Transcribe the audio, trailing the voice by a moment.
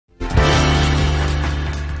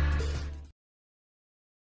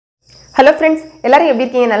Hello friends, எல்லாரும் எப்படி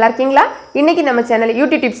இருக்கீங்க? நல்லா இருக்கீங்களா? இன்னைக்கு நம்ம சேனல்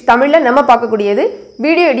YouTube Tips தமிழ்ல நம்ம பார்க்கக்கூடியது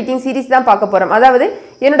வீடியோ எடிட்டிங் சீரிஸ் தான் பார்க்க போறோம். அதாவது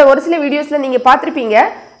என்னோட ஒரு சில வீடியோஸ்ல நீங்க பார்த்திருப்பீங்க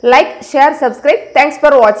like, share, subscribe, thanks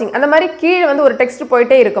for வாட்சிங். அந்த மாதிரி கீழ வந்து ஒரு டெக்ஸ்ட்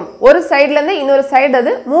போயிட்டே இருக்கும். ஒரு சைடுல இருந்து இன்னொரு சைடு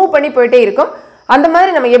அது மூவ் பண்ணி போயிட்டே இருக்கும். அந்த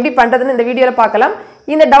மாதிரி நம்ம எப்படி பண்றதுன்னு இந்த வீடியோல பார்க்கலாம்.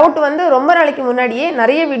 இந்த டவுட் வந்து ரொம்ப நாளைக்கு முன்னாடியே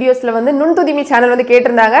நிறைய வீடியோஸ்ல வந்து நுண்துதிமி சேனல் வந்து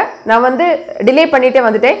கேட்டிருந்தாங்க. நான் வந்து டிலே பண்ணிட்டே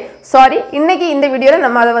வந்துட்டேன். சாரி. இன்னைக்கு இந்த வீடியோல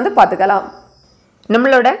நம்ம அதை வந்து பார்த்துக்கலாம்.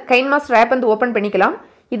 நம்மளோட kinemaster ஆப் வந்து ஓபன் பண்ணிக்கலாம்.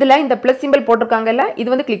 இதுல இந்த பிளஸ் சிம்பல் போட்டுருக்காங்கல்ல, இது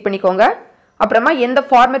வந்து கிளிக் பண்ணிக்கோங்க. அப்புறமா எந்த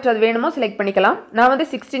ஃபார்மேட் அது வேணுமோ செலக்ட் பண்ணிக்கலாம். நான் வந்து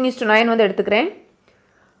 16:9 வந்து எடுத்துக்கிறேன்.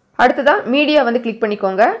 அடுத்ததா மீடியா வந்து கிளிக்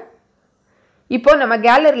பண்ணிக்கோங்க. இப்போ நம்ம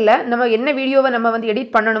கேலரியில நம்ம என்ன வீடியோவை நம்ம வந்து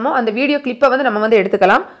எடிட் பண்ணணுமோ அந்த வீடியோ கிளிப்பை வந்து நம்ம வந்து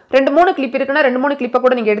எடுத்துக்கலாம். 2-3 கிளிப் இருக்குன்னா 2-3 கிளிப்பை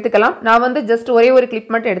கூட நீங்க எடுத்துக்கலாம். நான் வந்து ஜஸ்ட் ஒரே ஒரு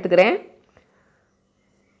கிளிப் மட்டும் எடுத்துக்கிறேன்.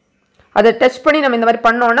 அதை டச் பண்ணி நம்ம இந்த மாதிரி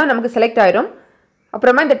பண்ணோம்னா நமக்கு செலக்ட் ஆயிரும்.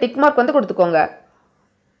 அப்புறமா இந்த டிக் மார்க் வந்து கொடுத்துக்கோங்க.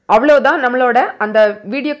 அவ்வளவுதான், நம்மளோட அந்த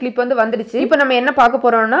வீடியோ கிளிப் வந்து வந்துடுச்சு. இப்போ நம்ம என்ன பார்க்க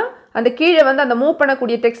போறோம்னா அந்த கீழே வந்து அந்த மூவ்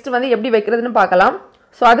பண்ணக்கூடிய டெக்ஸ்ட் வந்து எப்படி வைக்கிறதுன்னு பார்க்கலாம்.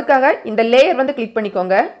 ஸோ அதுக்காக இந்த லேயர் வந்து கிளிக்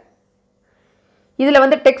பண்ணிக்கோங்க. இதில்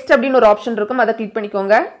வந்து டெக்ஸ்ட் அப்படின்னு ஒரு ஆப்ஷன் இருக்கும், அதை கிளிக்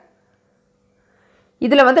பண்ணிக்கோங்க.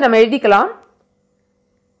 இதில் வந்து நம்ம எழுதிக்கலாம்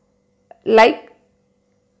லைக்,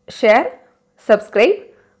 ஷேர், சப்ஸ்கிரைப்,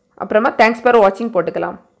 அப்புறமா தேங்க்ஸ் ஃபார் வாட்சிங்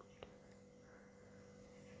போட்டுக்கலாம்.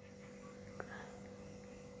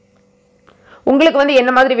 உங்களுக்கு வந்து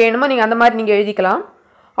என்ன மாதிரி வேணுமோ நீங்கள் அந்த மாதிரி நீங்கள் எழுதிக்கலாம்.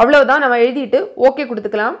 அவ்வளோதான், நம்ம எழுதிட்டு ஓகே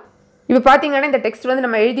கொடுத்துக்கலாம். இப்போ பார்த்தீங்கன்னா இந்த டெக்ஸ்ட் வந்து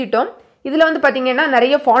நம்ம எழுதிட்டோம். இதில் வந்து பார்த்தீங்கன்னா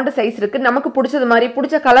நிறைய ஃபாண்ட் சைஸ் இருக்குது. நமக்கு பிடிச்சது மாதிரி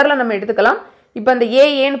பிடிச்ச கலரில் நம்ம எடுத்துக்கலாம். இப்போ அந்த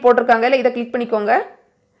ஏன்னு போட்டிருக்காங்க இல்லை, இதை கிளிக் பண்ணிக்கோங்க.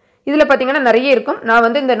 இதில் பார்த்தீங்கன்னா நிறைய இருக்கும். நான்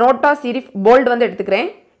வந்து இந்த நோட்டா சீரிஃப் போல்டு வந்து எடுத்துக்கிறேன்.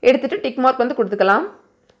 எடுத்துகிட்டு டிக் மார்க் வந்து கொடுத்துக்கலாம்.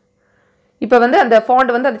 இப்போ வந்து அந்த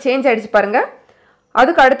ஃபாண்ட் வந்து அது சேஞ்ச் ஆகிடுச்சு பாருங்கள்.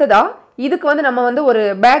 அதுக்கு அடுத்ததாக இதுக்கு வந்து நம்ம வந்து ஒரு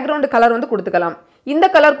பேக்ரவுண்டு கலர் வந்து கொடுத்துக்கலாம். இந்த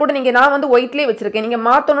கலர் கூட நீங்கள் நான் வந்து ஒயிட்லேயே வச்சுருக்கேன். நீங்கள்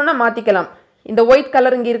மாற்றணுன்னா மாற்றிக்கலாம். இந்த ஒயிட்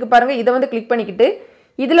கலர் இங்கே இருக்குது பாருங்கள், இதை வந்து கிளிக் பண்ணிக்கிட்டு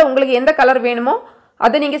இதில் உங்களுக்கு எந்த கலர் வேணுமோ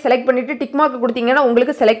அதை நீங்கள் செலக்ட் பண்ணிவிட்டு டிக் மார்க் கொடுத்தீங்கன்னா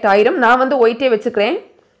உங்களுக்கு செலக்ட் ஆயிரும். நான் வந்து ஒயிட்டே வச்சுக்கிறேன்.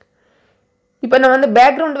 இப்போ நான் வந்து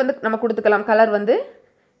பேக்ரவுண்ட் வந்து நம்ம கொடுத்துக்கலாம். கலர் வந்து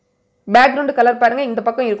பேக்ரவுண்டு கலர் பாருங்கள் இந்த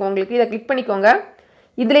பக்கம் இருக்கும் உங்களுக்கு, இதை கிளிக் பண்ணிக்கோங்க.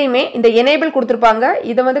 இதுலேயுமே இந்த எனேபிள் கொடுத்துருப்பாங்க,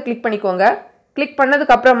 இதை வந்து கிளிக் பண்ணிக்கோங்க. கிளிக்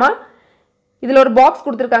பண்ணதுக்கு அப்புறமா இதில் ஒரு பாக்ஸ்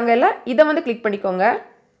கொடுத்துருக்காங்க இல்லை, இதை வந்து கிளிக் பண்ணிக்கோங்க.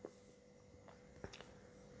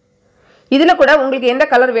 இதில் கூட உங்களுக்கு எந்த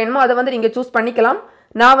கலர் வேணுமோ அதை வந்து நீங்கள் சூஸ் பண்ணிக்கலாம்.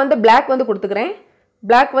 நான் வந்து பிளாக் வந்து கொடுத்துக்கிறேன்.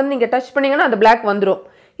 பிளாக் வந்து நீங்கள் டச் பண்ணிங்கன்னா அந்த பிளாக் வந்துடும்.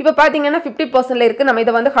 இப்போ பார்த்தீங்கன்னா 50% இருக்குது. நம்ம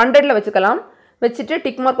இதை வந்து 100ல் வச்சுக்கலாம். வச்சுட்டு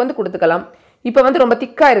டிக் மார்க் வந்து கொடுத்துக்கலாம். இப்போ வந்து ரொம்ப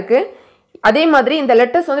திக்காக இருக்குது. அதே மாதிரி இந்த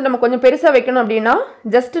லெட்டர்ஸ் வந்து நம்ம கொஞ்சம் பெருசாக வைக்கணும் அப்படின்னா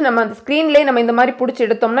ஜஸ்ட் நம்ம அந்த ஸ்க்ரீன்லேயே நம்ம இந்த மாதிரி பிடிச்சி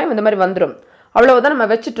எடுத்தோம்னா இந்த மாதிரி வந்துடும். அவ்வளவுதான், நம்ம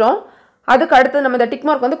வச்சுட்டோம். அதுக்கு அடுத்து நம்ம இந்த டிக்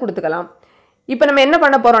மார்க் வந்து கொடுத்துக்கலாம். இப்போ நம்ம என்ன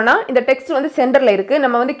பண்ண போகிறோம்னா இந்த டெக்ஸ்ட் வந்து சென்டரில் இருக்குது,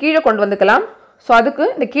 நம்ம வந்து கீழே கொண்டு வந்துக்கலாம். ஸோ அதுக்கு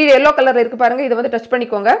இந்த கீழே எல்லோ கலரில் இருக்குது பாருங்கள், இதை வந்து டச்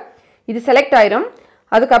பண்ணிக்கோங்க. இது செலக்ட் ஆயிரும்.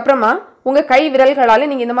 அதுக்கப்புறமா உங்கள் கை விரல்களால்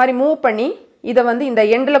நீங்கள் இந்த மாதிரி மூவ் பண்ணி இதை வந்து இந்த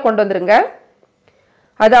எண்டில் கொண்டு வந்துருங்க.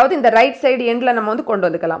 அதாவது இந்த ரைட் சைடு எண்டில் நம்ம வந்து கொண்டு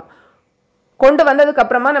வந்துக்கலாம். கொண்டு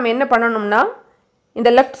வந்ததுக்கப்புறமா நம்ம என்ன பண்ணணும்னா இந்த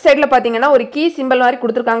லெஃப்ட் சைடில் பார்த்தீங்கன்னா ஒரு கீ சிம்பிள் மாதிரி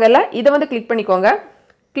கொடுத்துருக்காங்கல்ல, இதை வந்து கிளிக் பண்ணிக்கோங்க.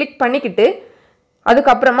 கிளிக் பண்ணிக்கிட்டு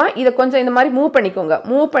அதுக்கப்புறமா இதை கொஞ்சம் இந்த மாதிரி மூவ் பண்ணிக்கோங்க.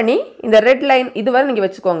 மூவ் பண்ணி இந்த ரெட் லைன் இதுவரை நீங்கள்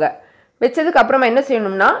வச்சுக்கோங்க. வச்சதுக்கு அப்புறமா என்ன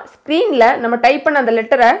செய்யணும்னா ஸ்க்ரீனில் நம்ம டைப் பண்ண அந்த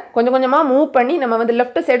லெட்டரை கொஞ்சம் கொஞ்சமாக மூவ் பண்ணி நம்ம வந்து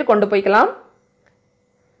லெஃப்ட் சைடு கொண்டு போய்க்கலாம்.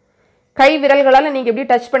 கை விரல்களால் நீங்கள் எப்படி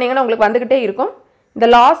டச் பண்ணிங்கன்னா உங்களுக்கு வந்துக்கிட்டே இருக்கும். இந்த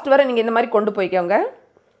லாஸ்ட் வரை நீங்கள் இந்த மாதிரி கொண்டு போய்க்கோங்க.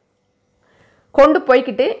 கொண்டு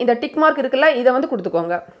போய்கிட்டு இந்த டிக் மார்க் இருக்குல்ல, இதை வந்து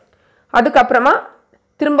கொடுத்துக்கோங்க. அதுக்கப்புறமா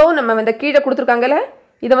திரும்பவும் நம்ம இந்த கீழே கொடுத்துருக்காங்கல்ல,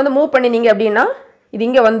 இதை வந்து மூவ் பண்ணினீங்க அப்படின்னா இது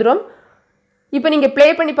இங்கே வந்துடும். இப்போ நீங்கள் ப்ளே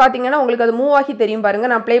பண்ணி பார்த்தீங்கன்னா உங்களுக்கு அது மூவ் ஆகி தெரியும்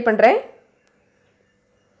பாருங்கள். நான் ப்ளே பண்ணுறேன்.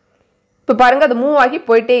 இப்போ பாருங்கள் அது மூவ் ஆகி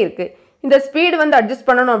போயிட்டே இருக்குது. இந்த ஸ்பீடு வந்து அட்ஜஸ்ட்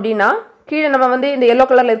பண்ணணும் அப்படின்னா கீழே நம்ம வந்து இந்த எல்லோ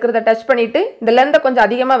கலரில் இருக்கிறத டச் பண்ணிவிட்டு இந்த லென்த்தை கொஞ்சம்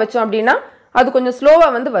அதிகமாக வச்சோம் அப்படின்னா அது கொஞ்சம்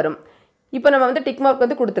ஸ்லோவாக வந்து வரும். இப்போ நம்ம வந்து டிக் மார்க்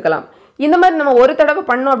வந்து கொடுத்துக்கலாம். இந்த மாதிரி நம்ம ஒரு தடவை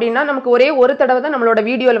பண்ணோம் அப்படின்னா நமக்கு ஒரே ஒரு தடவை தான் நம்மளோட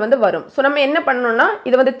வீடியோவில் வந்து வரும். ஸோ நம்ம என்ன பண்ணணும்னா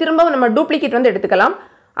இதை வந்து திரும்பவும் நம்ம டூப்ளிகேட் வந்து எடுத்துக்கலாம்.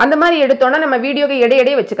 அந்த மாதிரி எடுத்தோன்னா நம்ம வீடியோவை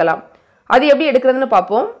இடையிடையே வச்சுக்கலாம். அது எப்படி எடுக்கிறதுன்னு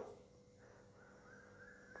பார்ப்போம்.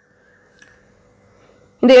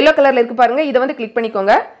 இந்த எல்லோ கலரில் இருக்குது பாருங்கள், இதை வந்து கிளிக்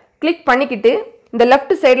பண்ணிக்கோங்க. கிளிக் பண்ணிக்கிட்டு இந்த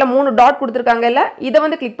லெஃப்ட் சைடில் 3 டாட் கொடுத்துருக்காங்கல்ல, இதை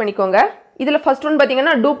வந்து கிளிக் பண்ணிக்கோங்க. இதில் ஃபர்ஸ்ட் ஒன்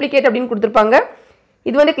பார்த்தீங்கன்னா டூப்ளிகேட் அப்படின்னு கொடுத்துருப்பாங்க,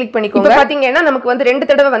 இது வந்து கிளிக் பண்ணிக்கோங்க. பார்த்தீங்கன்னா நமக்கு வந்து 2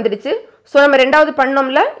 தடவை வந்துடுச்சு. ஸோ நம்ம ரெண்டாவது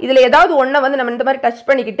பண்ணோம்ல, இதில் ஏதாவது ஒன்றை வந்து நம்ம இந்த மாதிரி டச்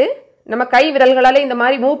பண்ணிக்கிட்டு நம்ம கை விரல்களால் இந்த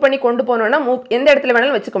மாதிரி மூவ் பண்ணி கொண்டு போனோம்னா எந்த இடத்துல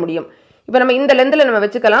வேணாலும் வச்சுக்க முடியும். இப்போ நம்ம இந்த லெந்தில் நம்ம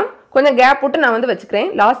வச்சுக்கலாம். கொஞ்சம் கேப் விட்டு நான் வந்து வச்சுக்கிறேன்,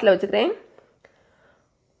 லாஸ்ட்டில் வச்சுக்கிறேன்.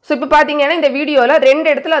 ஸோ இப்போ பார்த்தீங்கன்னா இந்த வீடியோவில்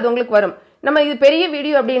 2 இடத்துல அது உங்களுக்கு வரும். நம்ம இது பெரிய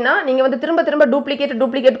வீடியோ அப்படின்னா நீங்கள் வந்து திரும்ப திரும்ப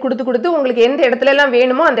டூப்ளிகேட் கொடுத்து உங்களுக்கு எந்த இடத்துல எல்லாம்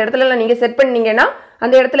வேணுமோ அந்த இடத்துல எல்லாம் நீங்கள் செட் பண்ணீங்கன்னா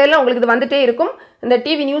அந்த இடத்துல எல்லாம் உங்களுக்கு இது வந்துட்டே இருக்கும். இந்த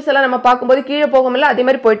டிவி நியூஸ் எல்லாம் நம்ம பார்க்கும்போது கீழே போகும்ல அதே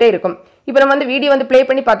மாதிரி போயிட்டே இருக்கும். இப்போ நம்ம வந்து வீடியோ வந்து ப்ளே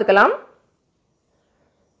பண்ணி பார்த்துக்கலாம்.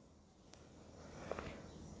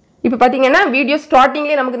 இப்போ பார்த்தீங்கன்னா வீடியோ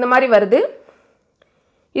ஸ்டார்டிங்லேயே நமக்கு இந்த மாதிரி வருது.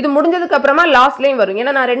 இது முடிஞ்சதுக்கு அப்புறமா லாஸ்ட்லேயும் வரும்.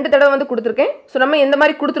 ஏன்னா நான் 2 தடவை வந்து கொடுத்துருக்கேன். ஸோ நம்ம எந்த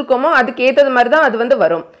மாதிரி கொடுத்துருக்கோமோ அதுக்கு ஏற்றது மாதிரி தான் அது வந்து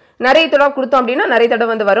வரும். நிறைய தடவை கொடுத்தோம் அப்படின்னா நிறைய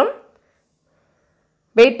தடவை வந்து வரும்.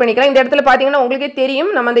 வெயிட் பண்ணிக்கலாம். இந்த இடத்துல பார்த்தீங்கன்னா உங்களுக்கே தெரியும்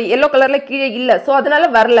நம்ம அந்த எல்லோ கலரில் கீழே இல்லை. ஸோ அதனால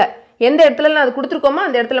வரல. எந்த இடத்துல அது கொடுத்துருக்கோமோ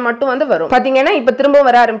அந்த இடத்துல மட்டும் வந்து வரும். பார்த்தீங்கன்னா இப்போ திரும்பவும்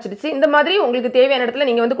வர ஆரம்பிச்சிடுச்சு. இந்த மாதிரி உங்களுக்கு தேவையான இடத்துல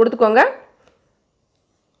நீங்கள் வந்து கொடுத்துக்கோங்க.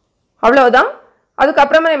 அவ்வளவுதான்.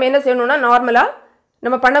 அதுக்கப்புறமா நம்ம என்ன செய்யணும்னா நார்மலாக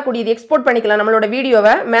நம்ம பண்ணக்கூடியது எக்ஸ்போர்ட் பண்ணிக்கலாம். நம்மளோட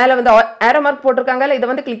வீடியோவை மேலே வந்து ஏரோ மார்க் போட்டிருக்காங்கல்ல இதை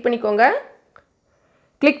வந்து கிளிக் பண்ணிக்கோங்க.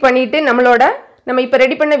 கிளிக் பண்ணிவிட்டு நம்ம இப்போ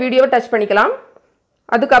ரெடி பண்ண வீடியோவை டச் பண்ணிக்கலாம்.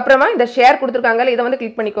 அதுக்கப்புறமா இந்த ஷேர் கொடுத்துருக்காங்கல்ல இதை வந்து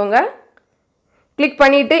கிளிக் பண்ணிக்கோங்க. கிளிக்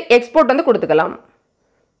பண்ணிவிட்டு எக்ஸ்போர்ட் வந்து கொடுத்துக்கலாம்.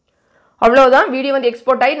 அவ்வளோதான். வீடியோ வந்து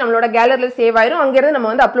எக்ஸ்போர்ட் ஆகி நம்மளோட கேலரியில் சேவ் ஆயிரும். அங்கேருந்து நம்ம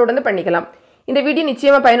வந்து அப்லோட் வந்து பண்ணிக்கலாம். இந்த வீடியோ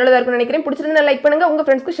நிச்சயமாக பயனுள்ளதாக இருக்கும்னு நினைக்கிறேன். பிடிச்சிருந்தா லைக் பண்ணுங்க, உங்கள்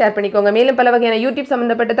ஃப்ரெண்ட்ஸ்க்கு ஷேர் பண்ணிக்கோங்க. மேலும் பல வகையான யூடியூப்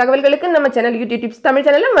சம்பந்தப்பட்ட தகவல்களுக்கு நம்ம சேனல் யூடியூப் டிப்ஸ் தமிழ்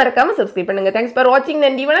சேனலை மறக்காம சப்ஸ்கிரைப் பண்ணுங்க. தேங்க்ஸ் ஃபார் வாட்சிங்.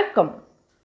 நன்றி, வணக்கம்.